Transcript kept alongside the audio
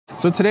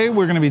So today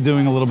we're going to be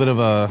doing a little bit of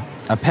a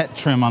pet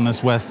trim on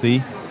this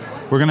Westie.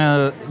 We're going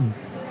to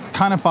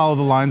kind of follow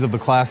the lines of the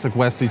classic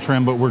Westie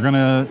trim, but we're going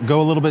to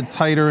go a little bit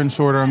tighter and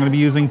shorter. I'm going to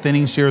be using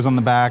thinning shears on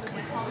the back,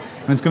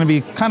 and it's going to be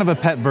kind of a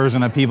pet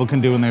version that people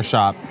can do in their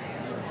shop.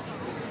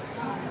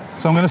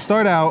 So I'm going to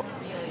start out,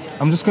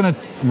 I'm just going to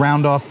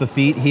round off the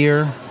feet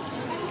here.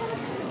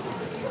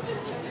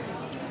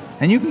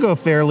 And you can go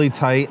fairly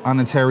tight on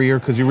a terrier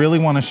because you really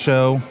want to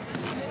show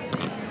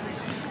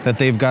that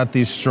they've got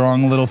these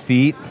strong little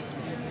feet.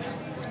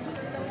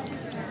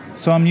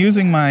 So I'm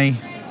using my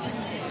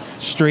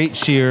straight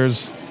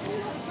shears.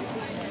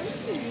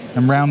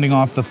 I'm rounding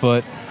off the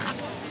foot.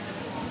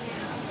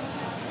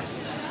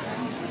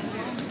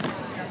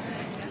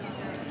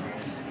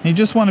 You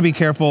just want to be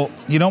careful.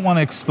 You don't want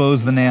to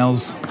expose the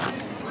nails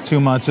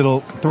too much. It'll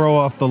throw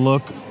off the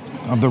look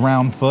of the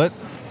round foot.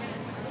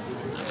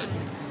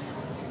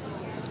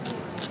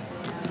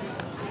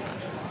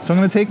 So I'm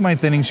going to take my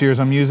thinning shears.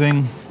 I'm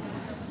using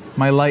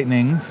my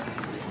Lightnings,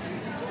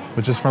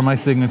 which is from my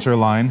signature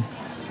line.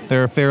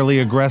 They're a fairly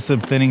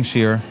aggressive thinning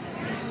shear.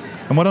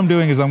 And what I'm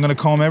doing is I'm going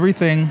to comb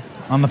everything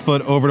on the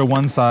foot over to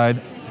one side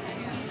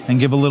and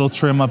give a little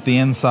trim up the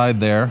inside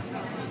there.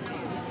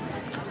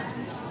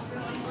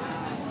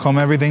 Comb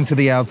everything to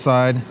the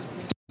outside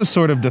to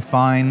sort of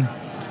define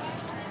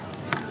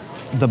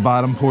the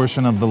bottom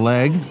portion of the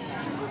leg.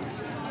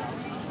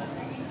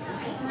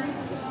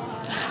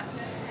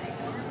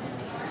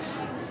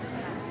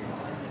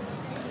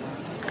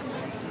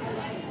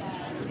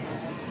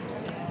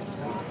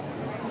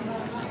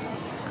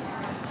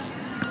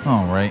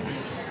 All right.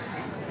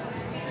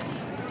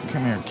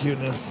 Come here,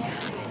 cuteness.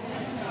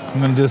 I'm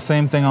going to do the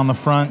same thing on the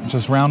front.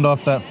 Just round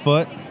off that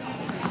foot.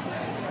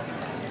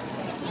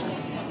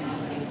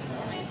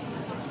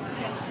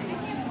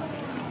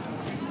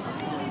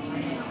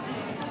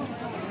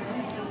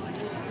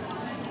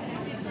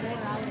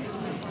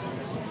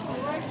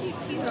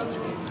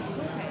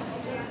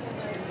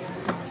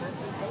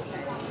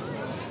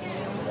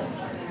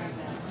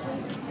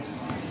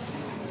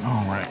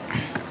 All right.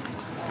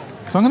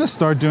 So I'm going to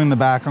start doing the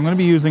back. I'm going to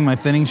be using my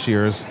thinning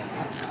shears.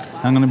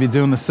 I'm going to be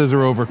doing the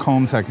scissor over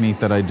comb technique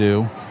that I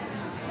do.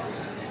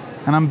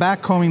 And I'm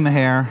back combing the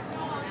hair.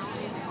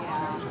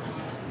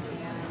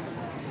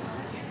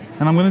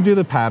 And I'm going to do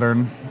the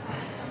pattern.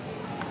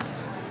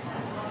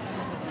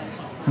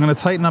 I'm going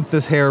to tighten up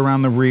this hair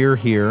around the rear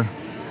here.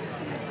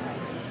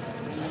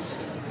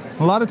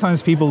 A lot of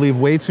times people leave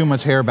way too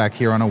much hair back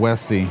here on a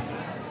Westie.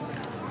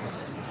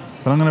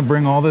 But I'm going to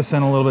bring all this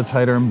in a little bit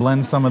tighter and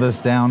blend some of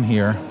this down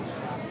here.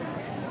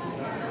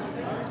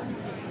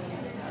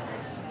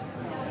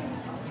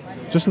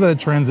 Just so that it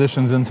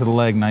transitions into the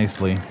leg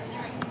nicely.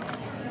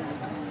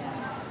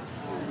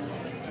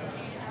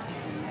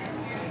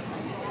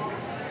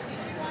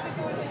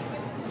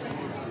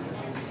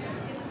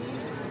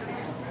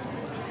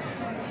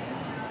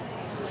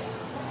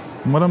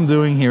 And what I'm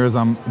doing here is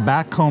I'm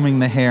back combing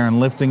the hair and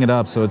lifting it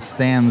up so it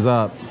stands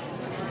up.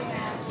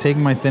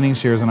 Taking my thinning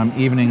shears and I'm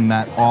evening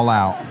that all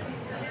out.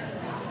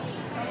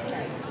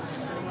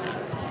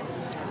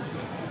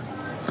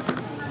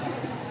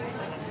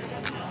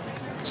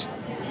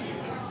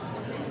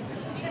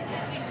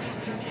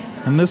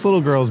 And this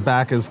little girl's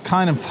back is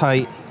kind of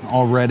tight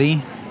already,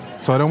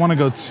 so I don't want to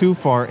go too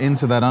far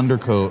into that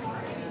undercoat.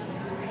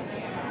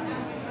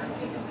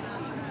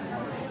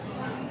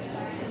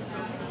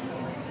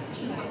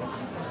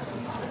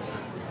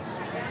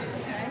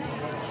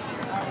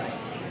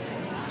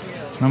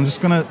 And I'm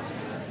just going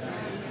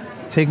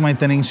to take my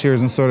thinning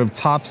shears and sort of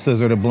top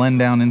scissor to blend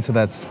down into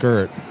that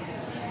skirt.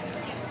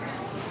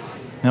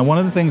 Now, one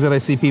of the things that I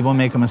see people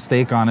make a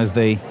mistake on is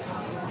they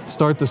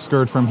start the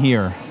skirt from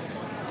here.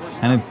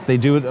 And they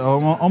do it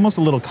almost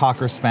a little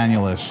Cocker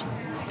Spanielish.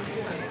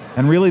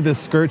 And really this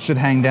skirt should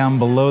hang down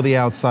below the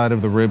outside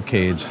of the rib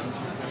cage.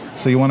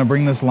 So you want to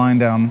bring this line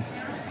down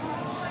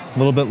a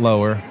little bit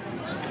lower.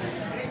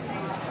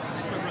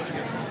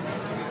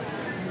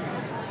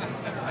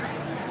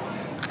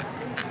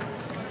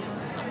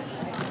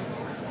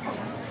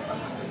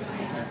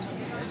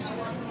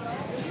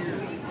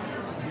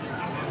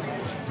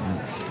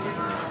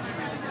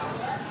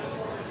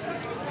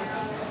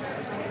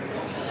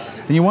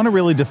 And you want to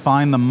really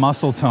define the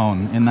muscle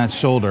tone in that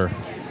shoulder.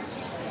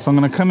 So I'm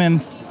going to come in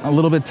a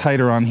little bit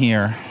tighter on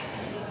here.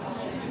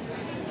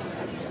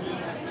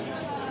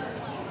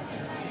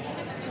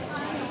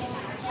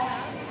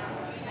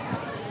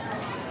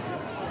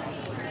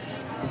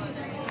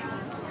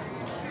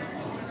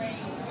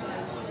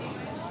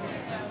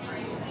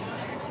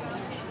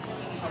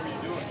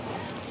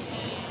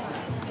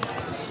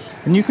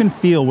 And you can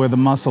feel where the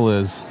muscle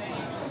is.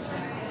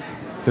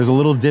 There's a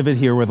little divot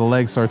here where the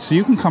leg starts, so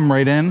you can come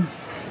right in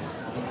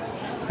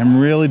and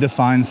really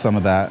define some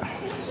of that.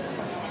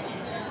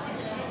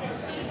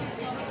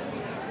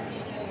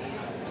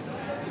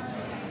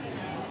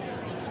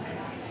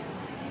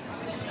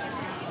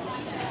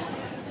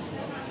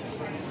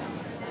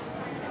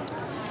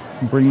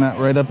 Bring that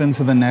right up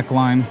into the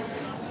neckline.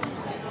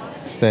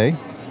 Stay.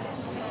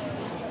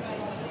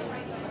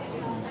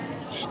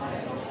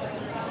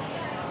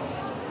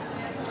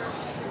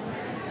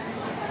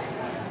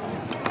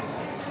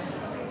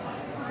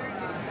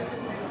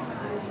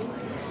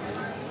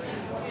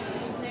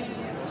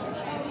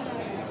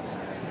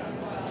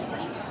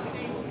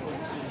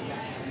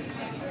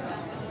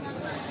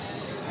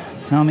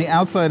 Now on the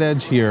outside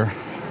edge here,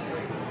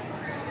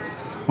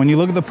 when you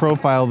look at the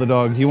profile of the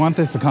dog, you want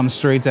this to come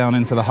straight down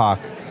into the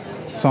hock.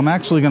 So I'm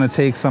actually going to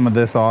take some of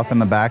this off in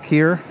the back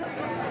here.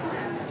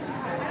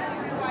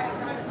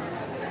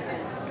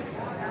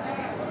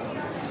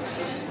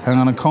 I'm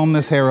going to comb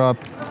this hair up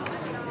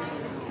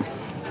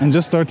and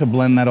just start to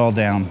blend that all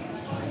down.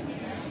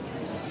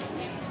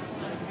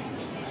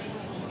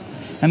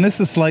 And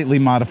this is slightly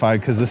modified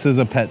because this is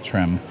a pet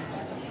trim.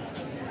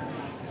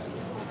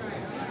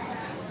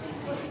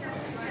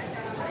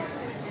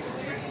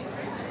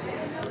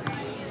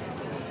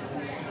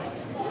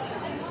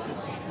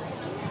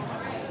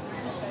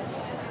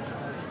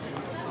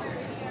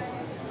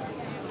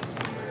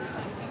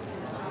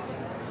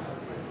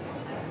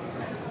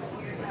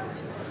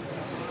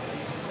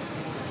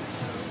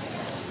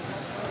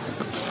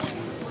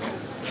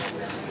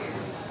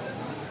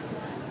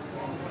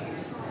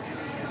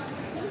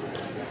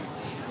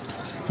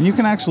 And you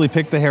can actually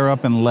pick the hair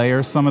up and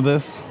layer some of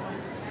this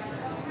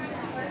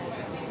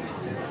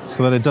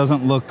so that it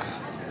doesn't look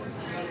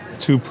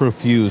too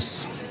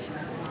profuse.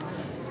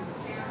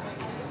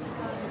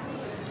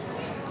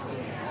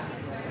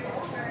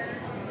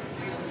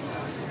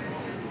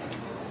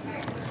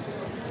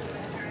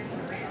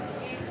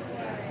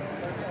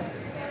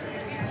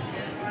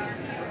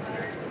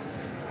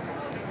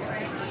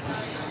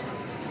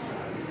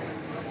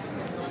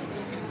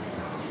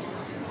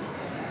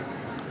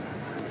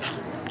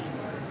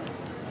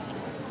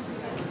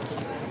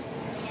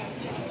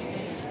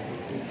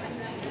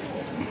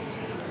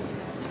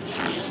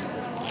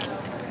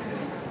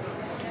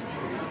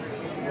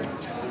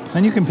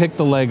 Then you can pick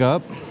the leg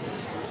up.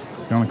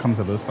 You want to come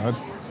to this side?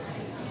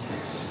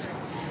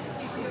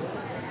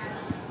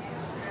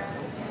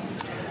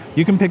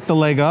 You can pick the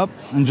leg up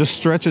and just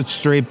stretch it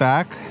straight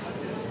back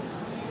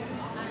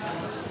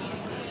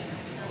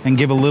and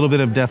give a little bit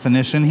of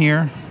definition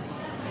here.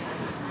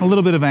 A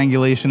little bit of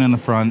angulation in the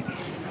front,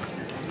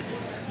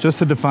 just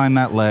to define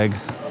that leg.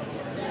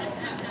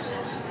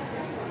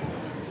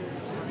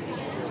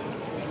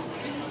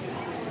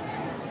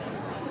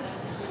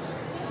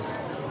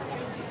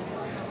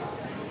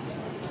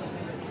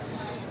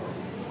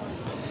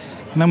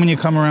 And then when you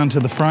come around to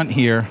the front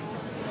here,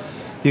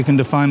 you can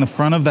define the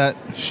front of that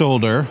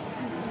shoulder.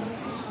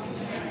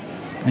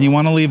 And you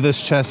want to leave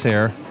this chest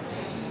hair,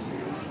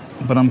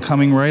 but I'm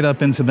coming right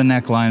up into the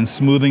neckline,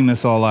 smoothing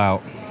this all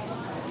out.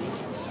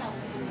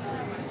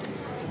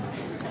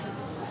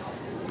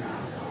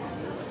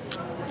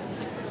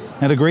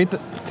 Now to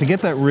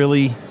get that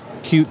really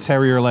cute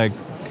terrier leg,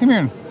 come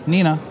here,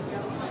 Nina.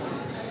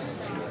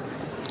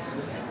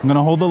 I'm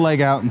gonna hold the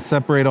leg out and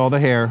separate all the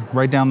hair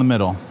right down the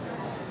middle.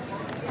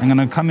 I'm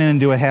gonna come in and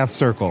do a half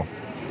circle.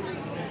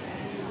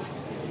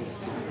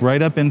 Right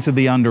up into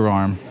the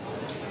underarm.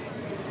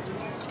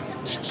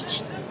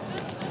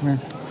 Come here.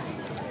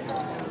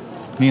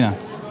 Nina,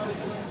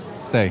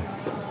 stay.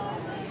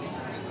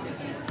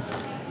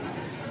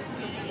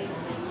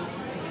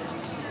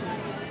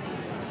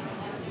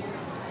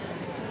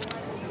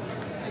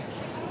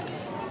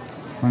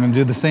 We're gonna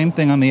do the same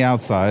thing on the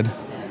outside.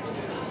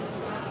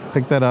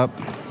 Pick that up,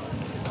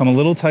 come a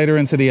little tighter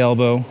into the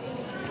elbow.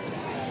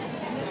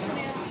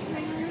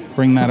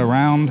 Bring that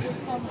around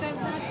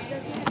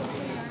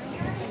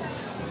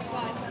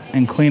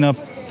and clean up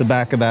the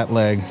back of that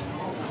leg.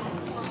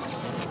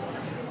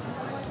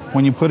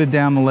 When you put it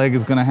down, the leg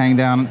is going to hang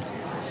down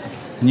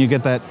and you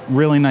get that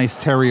really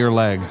nice terrier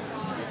leg.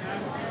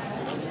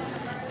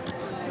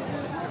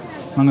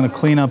 I'm going to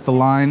clean up the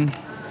line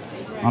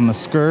on the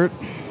skirt.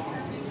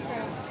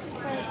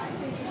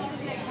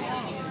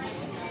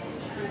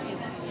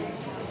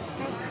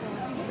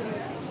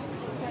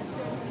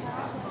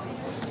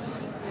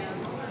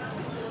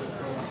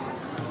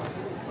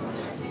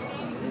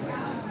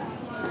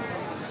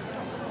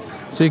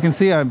 So you can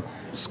see I'm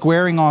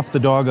squaring off the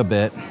dog a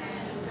bit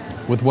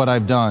with what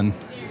I've done.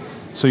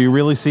 So you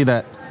really see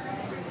that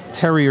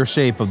terrier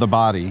shape of the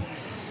body.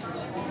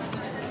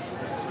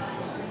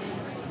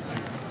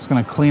 Just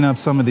gonna clean up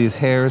some of these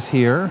hairs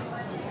here.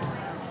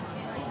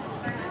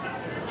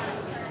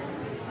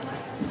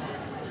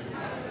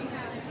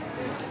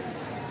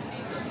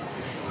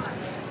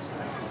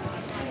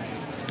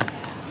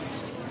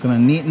 Gonna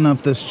neaten up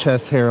this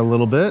chest hair a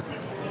little bit.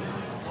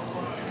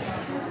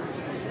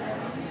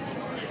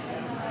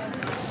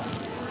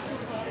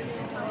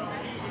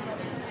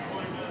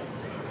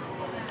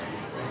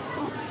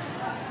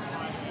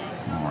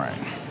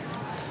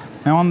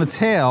 Now on the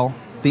tail,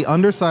 the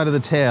underside of the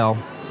tail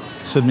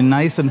should be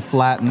nice and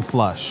flat and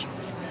flush.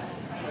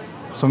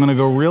 So I'm gonna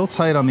go real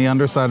tight on the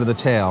underside of the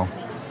tail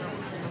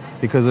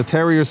because the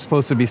terrier is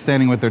supposed to be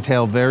standing with their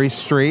tail very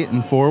straight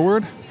and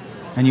forward,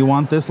 and you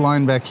want this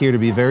line back here to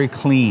be very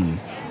clean.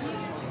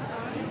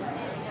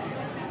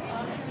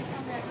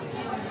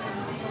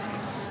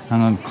 I'm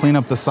gonna clean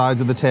up the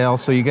sides of the tail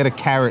so you get a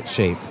carrot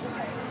shape.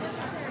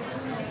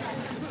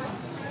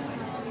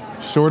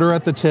 Shorter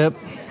at the tip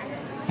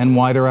and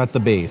wider at the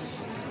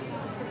base.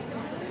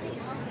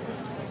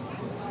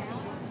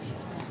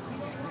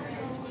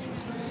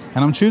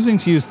 And I'm choosing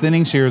to use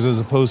thinning shears as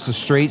opposed to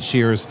straight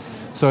shears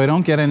so I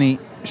don't get any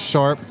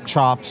sharp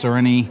chops or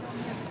any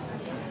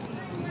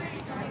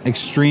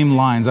extreme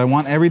lines. I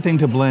want everything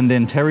to blend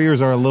in.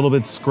 Terriers are a little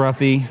bit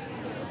scruffy,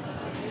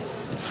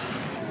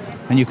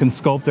 and you can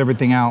sculpt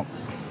everything out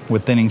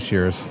with thinning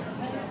shears.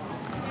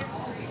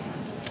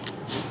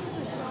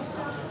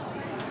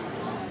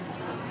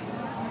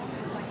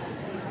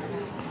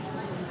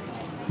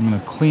 I'm going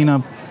to clean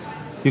up.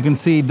 You can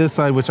see this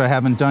side, which I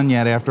haven't done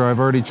yet after I've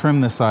already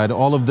trimmed this side.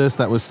 All of this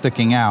that was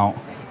sticking out,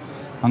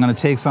 I'm going to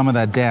take some of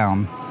that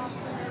down.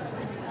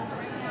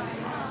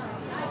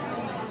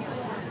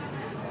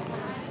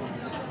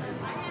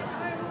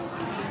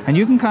 And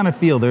you can kind of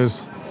feel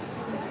there's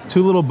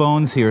two little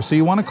bones here. So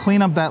you want to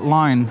clean up that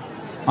line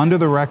under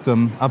the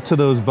rectum up to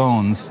those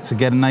bones to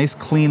get a nice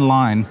clean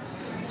line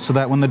so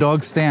that when the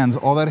dog stands,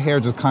 all that hair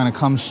just kind of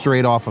comes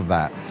straight off of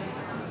that.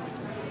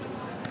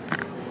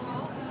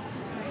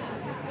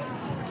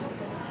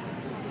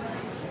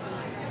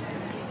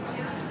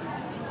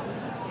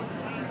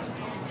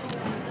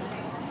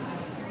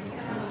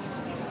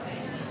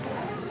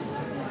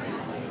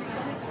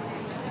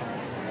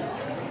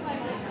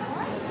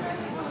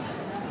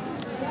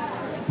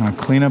 I'm going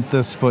to clean up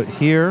this foot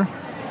here.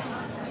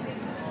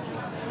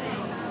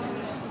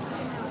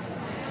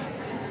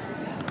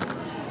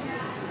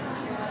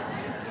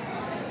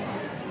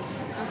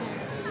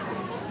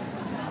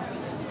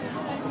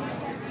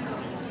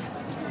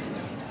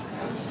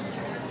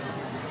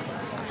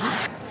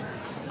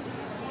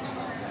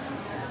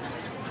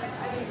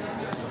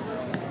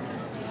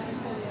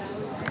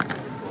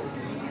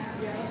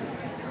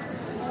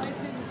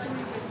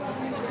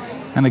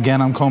 And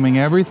again, I'm combing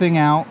everything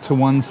out to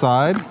one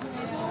side,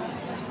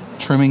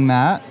 trimming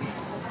that,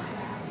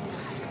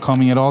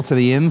 combing it all to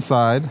the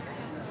inside,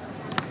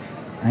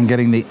 and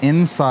getting the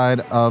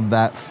inside of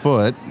that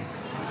foot.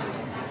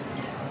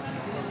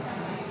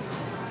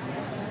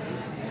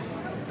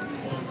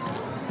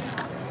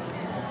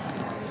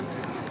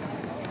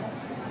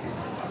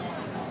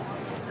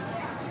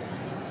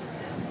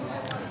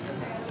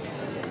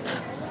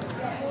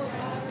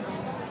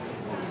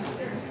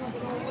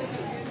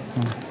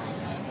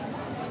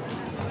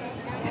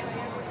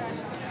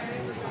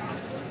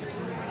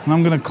 And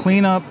I'm going to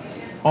clean up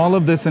all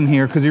of this in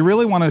here because you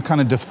really want to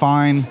kind of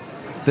define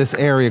this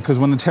area, because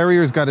when the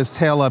terrier's got his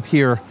tail up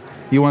here,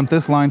 you want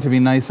this line to be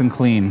nice and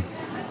clean.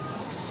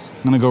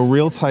 I'm going to go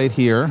real tight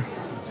here.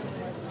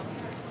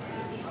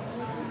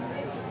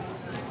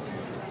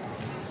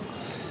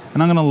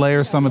 And I'm going to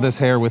layer some of this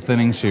hair with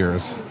thinning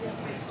shears.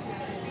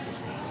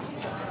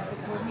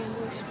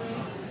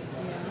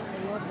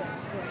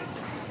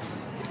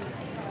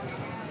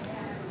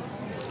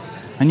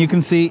 And you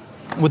can see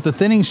with the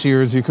thinning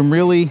shears, you can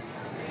really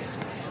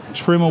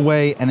trim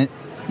away, and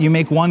you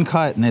make one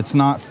cut and it's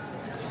not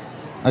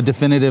a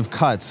definitive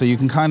cut. So you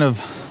can kind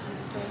of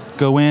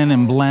go in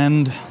and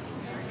blend.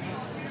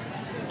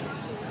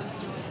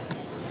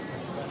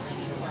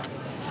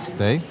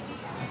 Stay.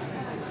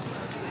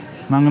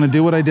 And I'm going to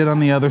do what I did on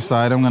the other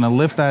side. I'm going to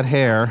lift that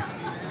hair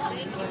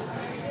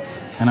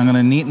and I'm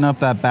going to neaten up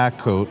that back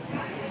coat.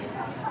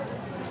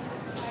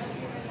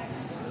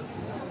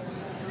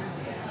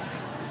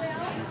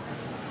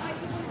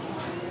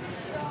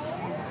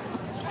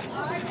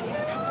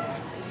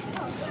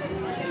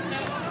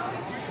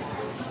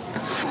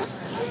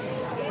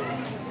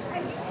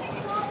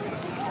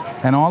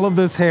 And all of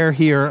this hair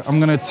here,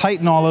 I'm going to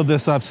tighten all of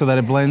this up so that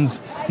it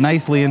blends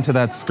nicely into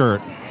that skirt.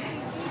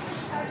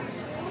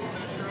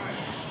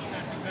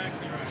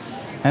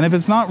 And if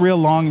it's not real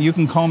long, you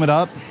can comb it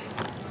up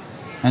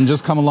and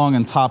just come along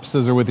and top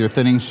scissor with your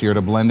thinning shear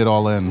to blend it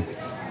all in.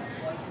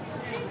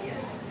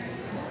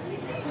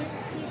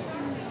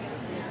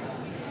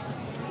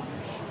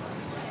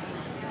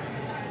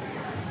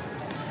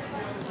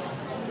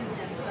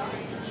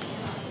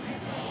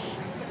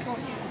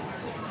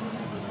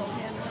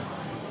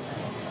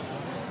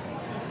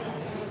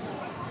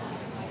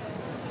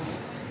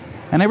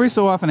 And every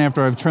so often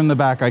after I've trimmed the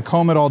back, I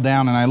comb it all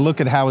down and I look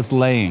at how it's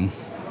laying.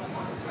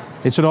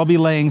 It should all be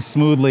laying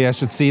smoothly. I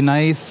should see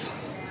nice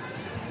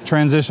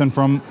transition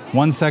from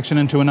one section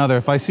into another.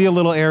 If I see a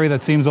little area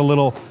that seems a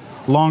little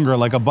longer,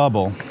 like a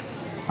bubble,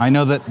 I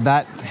know that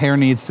that hair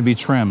needs to be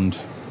trimmed.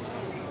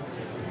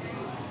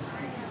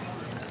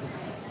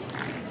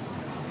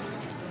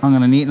 I'm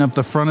going to neaten up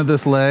the front of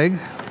this leg.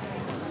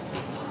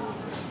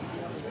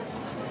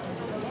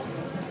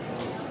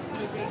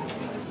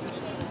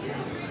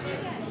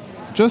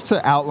 Just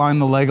to outline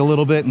the leg a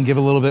little bit and give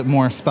a little bit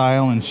more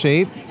style and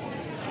shape.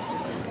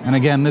 And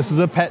again, this is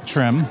a pet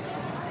trim.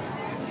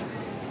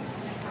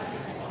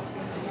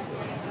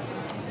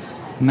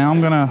 Now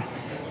I'm gonna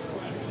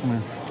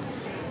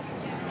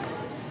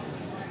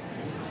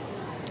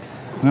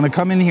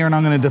come in here and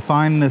I'm gonna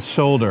define this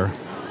shoulder,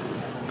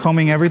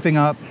 combing everything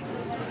up.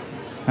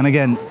 And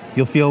again,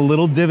 you'll feel a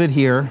little divot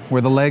here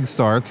where the leg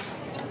starts.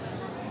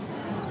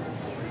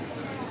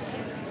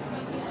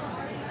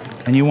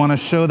 And you want to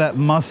show that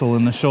muscle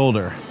in the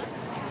shoulder.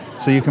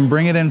 So you can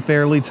bring it in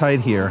fairly tight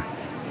here.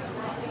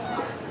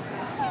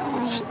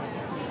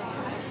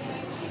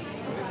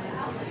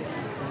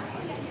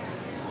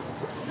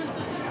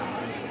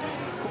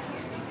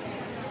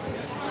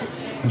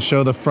 and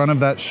show the front of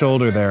that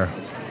shoulder there.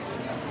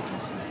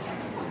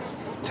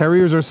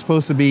 Terriers are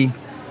supposed to be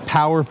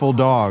powerful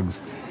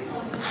dogs.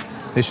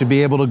 They should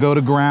be able to go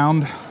to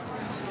ground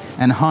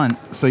and hunt,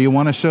 so you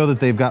want to show that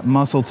they've got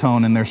muscle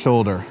tone in their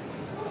shoulder.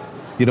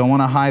 You don't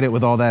want to hide it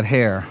with all that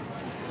hair.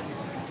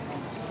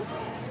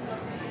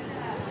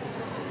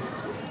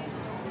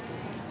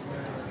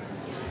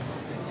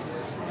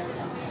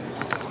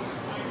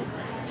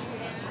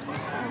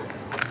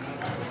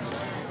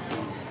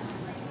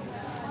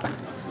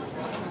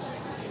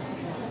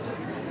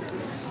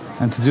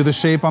 And to do the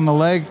shape on the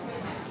leg,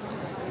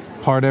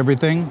 part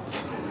everything.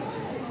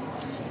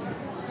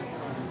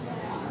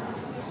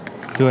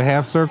 Do a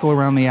half circle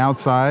around the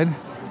outside.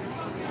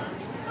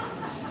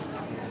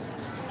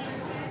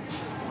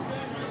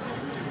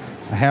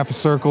 A half a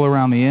circle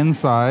around the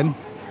inside.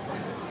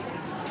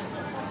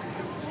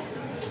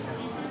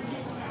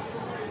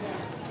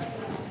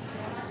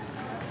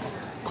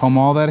 Comb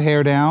all that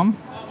hair down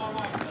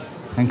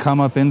and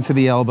come up into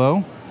the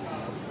elbow.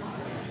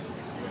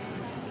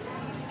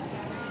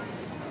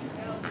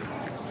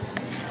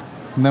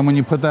 And then when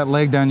you put that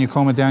leg down, you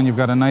comb it down, you've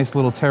got a nice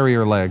little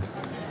terrier leg.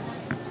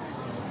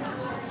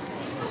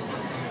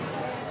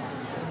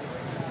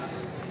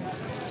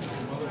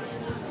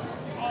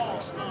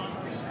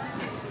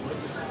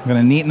 I'm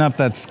going to neaten up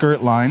that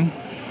skirt line.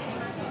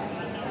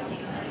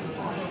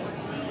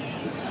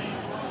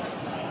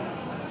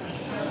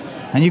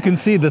 And you can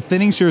see the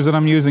thinning shears that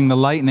I'm using, the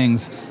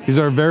lightnings, these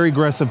are a very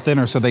aggressive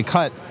thinner, so they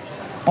cut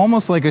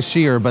almost like a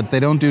shear, but they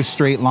don't do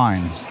straight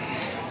lines.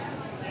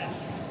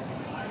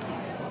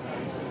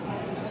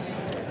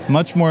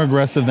 Much more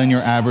aggressive than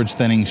your average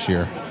thinning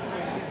shear.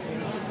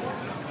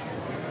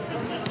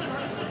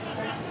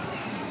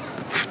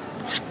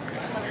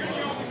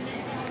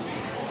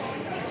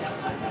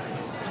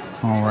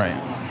 All right.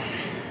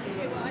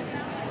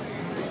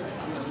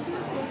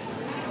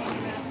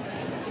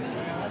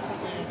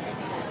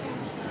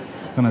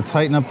 Gonna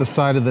tighten up the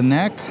side of the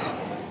neck.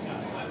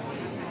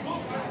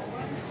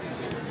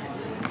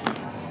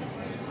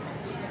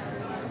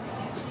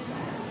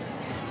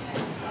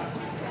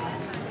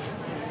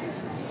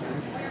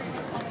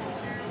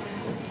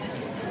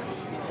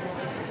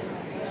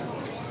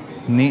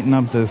 Neaten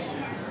up this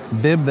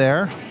bib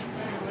there.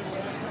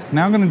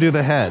 Now I'm going to do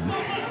the head.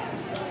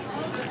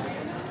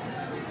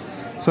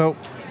 So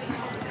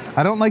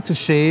I don't like to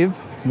shave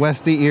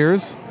Westie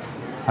ears.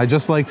 I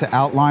just like to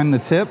outline the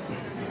tip.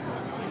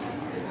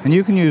 And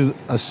you can use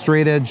a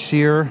straight edge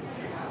shear.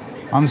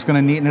 I'm just going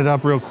to neaten it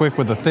up real quick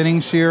with a thinning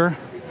shear.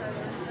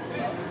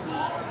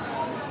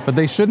 But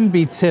they shouldn't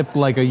be tipped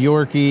like a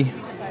Yorkie.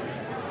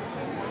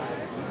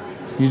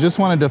 You just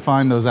want to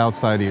define those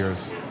outside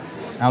ears,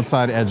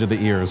 outside edge of the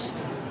ears.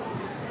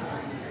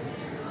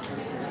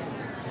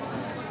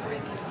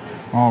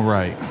 All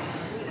right.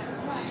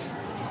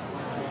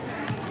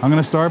 I'm going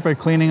to start by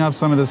cleaning up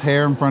some of this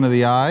hair in front of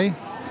the eye.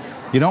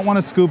 You don't want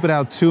to scoop it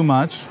out too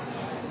much.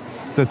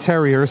 It's a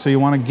terrier, so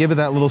you want to give it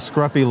that little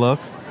scruffy look.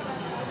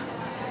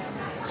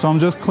 So I'm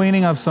just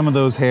cleaning up some of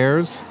those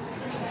hairs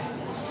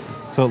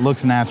so it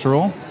looks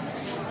natural.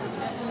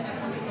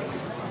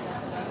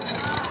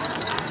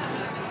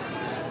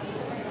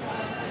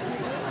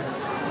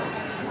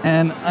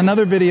 And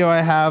another video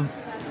I have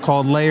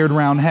called Layered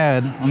Round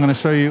Head, I'm going to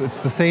show you, it's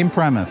the same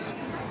premise.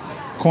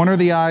 Corner of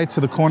the eye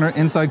to the corner,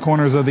 inside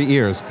corners of the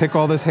ears. Pick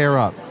all this hair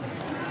up.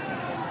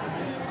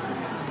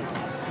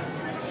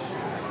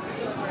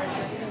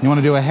 You want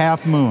to do a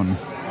half moon.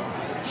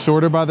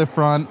 Shorter by the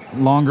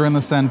front, longer in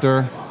the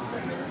center.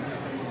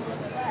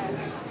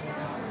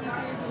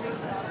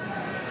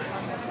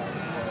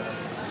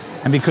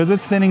 And because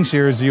it's thinning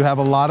shears, you have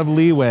a lot of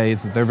leeway.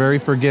 They're very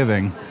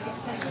forgiving.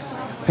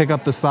 Pick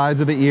up the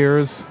sides of the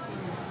ears,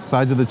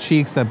 sides of the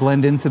cheeks that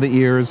blend into the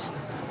ears.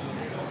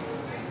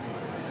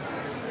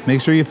 Make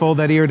sure you fold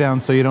that ear down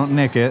so you don't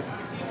nick it.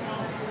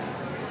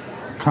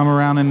 Come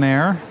around in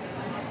there.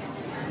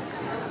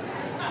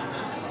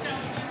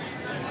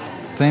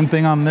 Same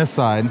thing on this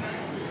side.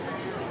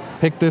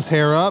 Pick this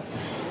hair up.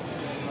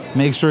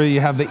 Make sure you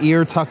have the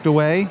ear tucked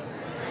away.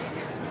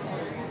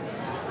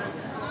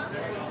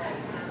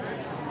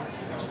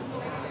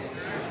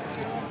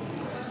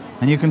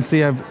 And you can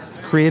see I've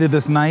created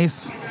this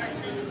nice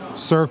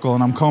circle,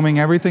 and I'm combing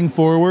everything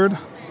forward.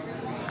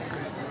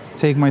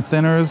 Take my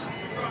thinners,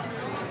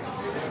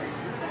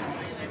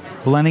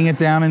 blending it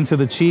down into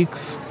the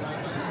cheeks.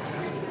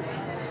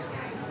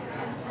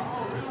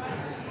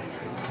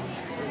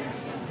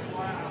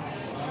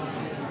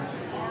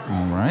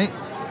 All right,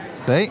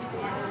 stay.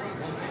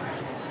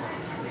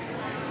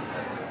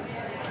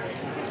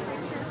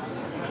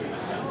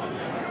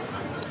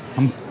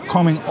 I'm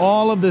combing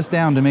all of this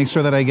down to make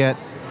sure that I get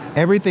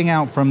everything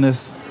out from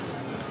this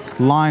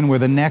line where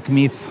the neck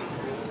meets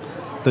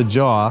the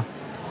jaw.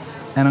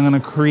 And I'm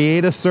going to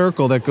create a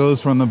circle that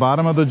goes from the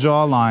bottom of the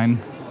jawline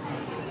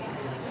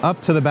up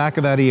to the back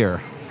of that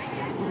ear.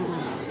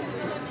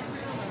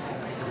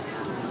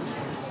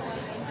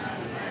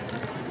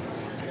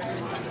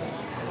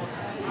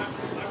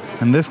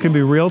 And this can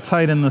be real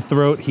tight in the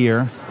throat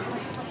here.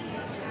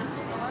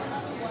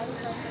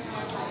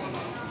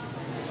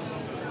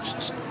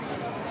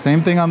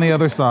 Same thing on the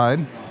other side.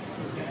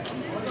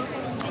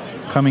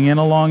 Coming in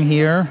along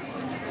here,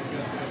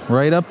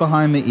 right up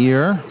behind the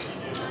ear.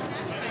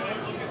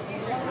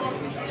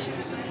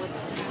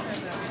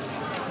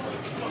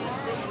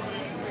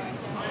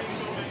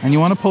 And you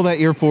want to pull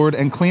that ear forward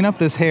and clean up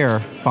this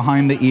hair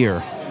behind the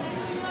ear.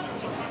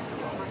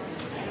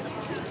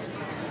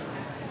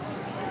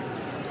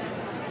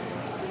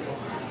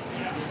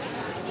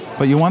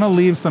 But you want to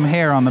leave some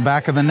hair on the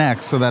back of the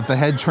neck so that the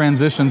head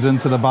transitions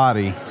into the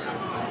body.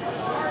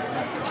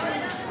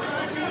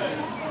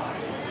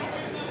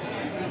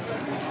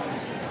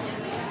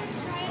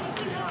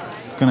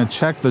 Gonna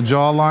check the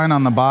jawline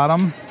on the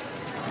bottom.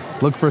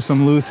 Look for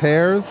some loose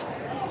hairs.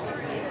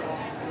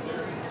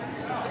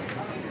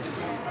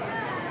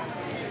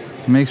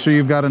 Make sure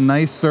you've got a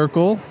nice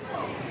circle.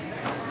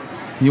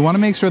 You want to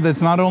make sure that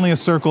it's not only a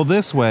circle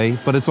this way,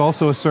 but it's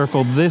also a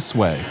circle this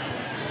way.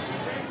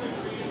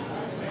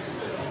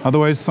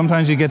 Otherwise,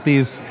 sometimes you get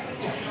these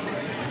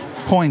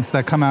points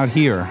that come out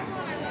here.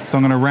 So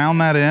I'm going to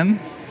round that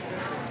in.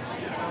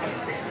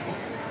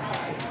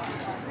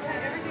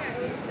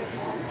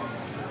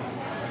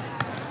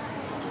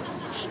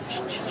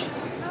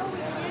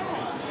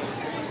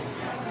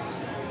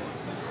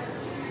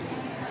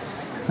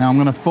 Now I'm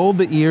going to fold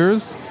the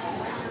ears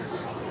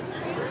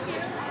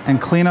and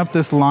clean up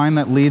this line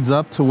that leads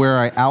up to where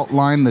I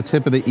outline the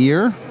tip of the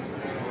ear.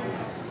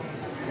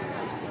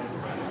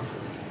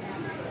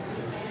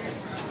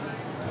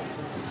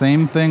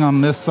 Same thing on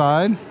this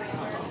side.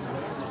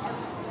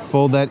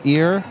 Fold that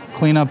ear,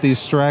 clean up these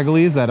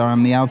stragglies that are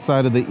on the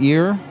outside of the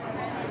ear.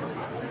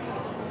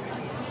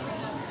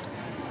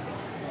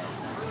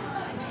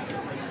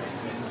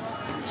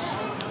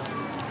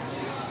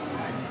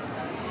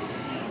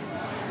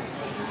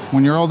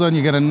 When you're all done,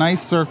 you get a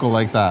nice circle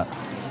like that.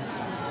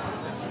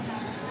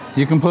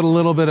 You can put a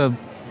little bit of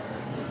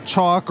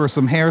chalk or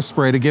some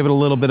hairspray to give it a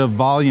little bit of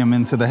volume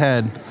into the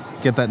head.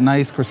 Get that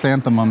nice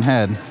chrysanthemum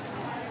head.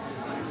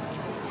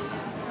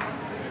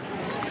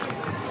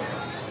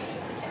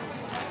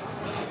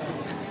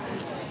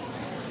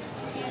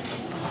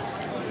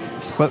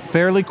 But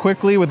fairly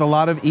quickly, with a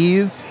lot of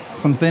ease,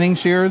 some thinning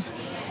shears,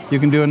 you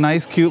can do a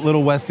nice, cute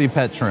little Westie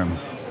pet trim.